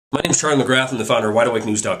My name is Charlie McGrath. I'm the founder of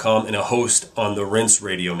WideAwakeNews.com and a host on the Rinse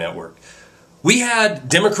Radio Network. We had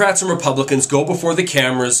Democrats and Republicans go before the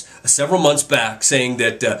cameras several months back saying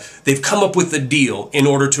that they've come up with a deal in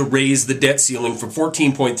order to raise the debt ceiling from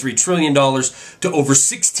 $14.3 trillion to over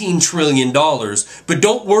 $16 trillion. But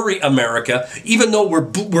don't worry, America, even though we're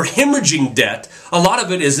hemorrhaging debt, a lot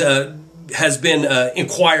of it has been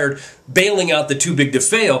acquired bailing out the too big to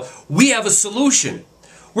fail. We have a solution.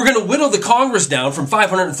 We're going to whittle the Congress down from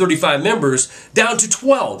 535 members down to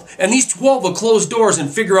 12. And these 12 will close doors and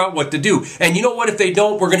figure out what to do. And you know what? If they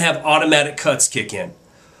don't, we're going to have automatic cuts kick in.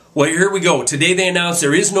 Well, here we go. Today they announced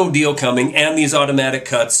there is no deal coming and these automatic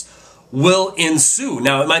cuts will ensue.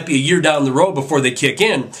 Now, it might be a year down the road before they kick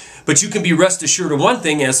in, but you can be rest assured of one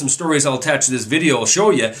thing, as some stories I'll attach to this video will show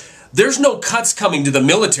you. There's no cuts coming to the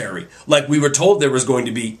military like we were told there was going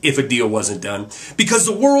to be if a deal wasn't done, because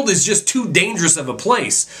the world is just too dangerous of a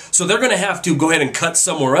place. So they're going to have to go ahead and cut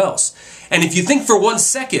somewhere else. And if you think for 1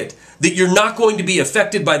 second that you're not going to be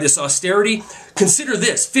affected by this austerity, consider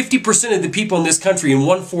this. 50% of the people in this country in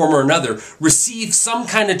one form or another receive some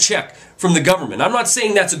kind of check from the government. I'm not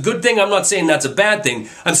saying that's a good thing. I'm not saying that's a bad thing.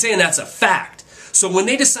 I'm saying that's a fact. So when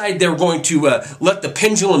they decide they're going to let the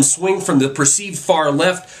pendulum swing from the perceived far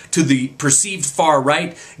left to the perceived far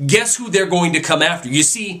right, guess who they're going to come after? You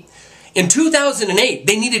see, in 2008,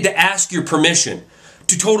 they needed to ask your permission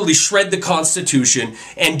to totally shred the Constitution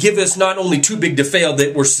and give us not only too big to fail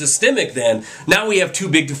that were systemic then, now we have too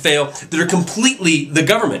big to fail that are completely the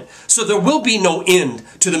government. So there will be no end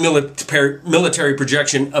to the military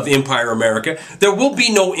projection of Empire America. There will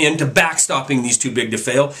be no end to backstopping these too big to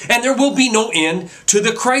fail. And there will be no end to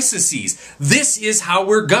the crises. This is how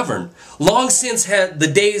we're governed. Long since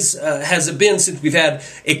the days has it been since we've had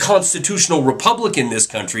a constitutional republic in this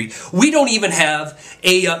country. We don't even have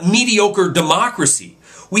a mediocre democracy.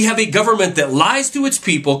 We have a government that lies to its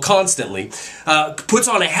people constantly, puts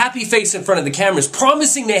on a happy face in front of the cameras,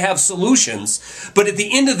 promising they have solutions, but at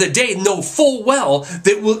the end of the day know full well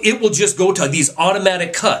that it will just go to these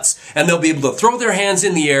automatic cuts, and they'll be able to throw their hands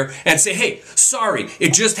in the air and say, hey, sorry,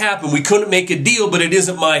 it just happened. We couldn't make a deal, but it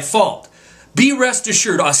isn't my fault. Be rest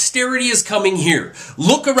assured, austerity is coming here.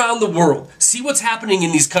 Look around the world. See what's happening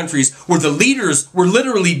in these countries where the leaders were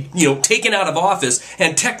literally, taken out of office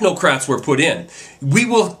and technocrats were put in. We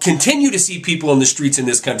will continue to see people in the streets in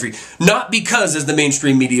this country, not because, as the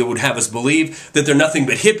mainstream media would have us believe, that they're nothing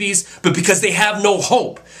but hippies, but because they have no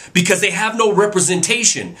hope, because they have no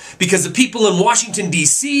representation, because the people in Washington,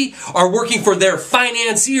 D.C. are working for their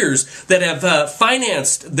financiers that have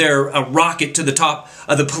financed their rocket to the top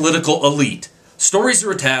of the political elite. Stories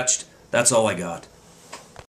are attached. That's all I got.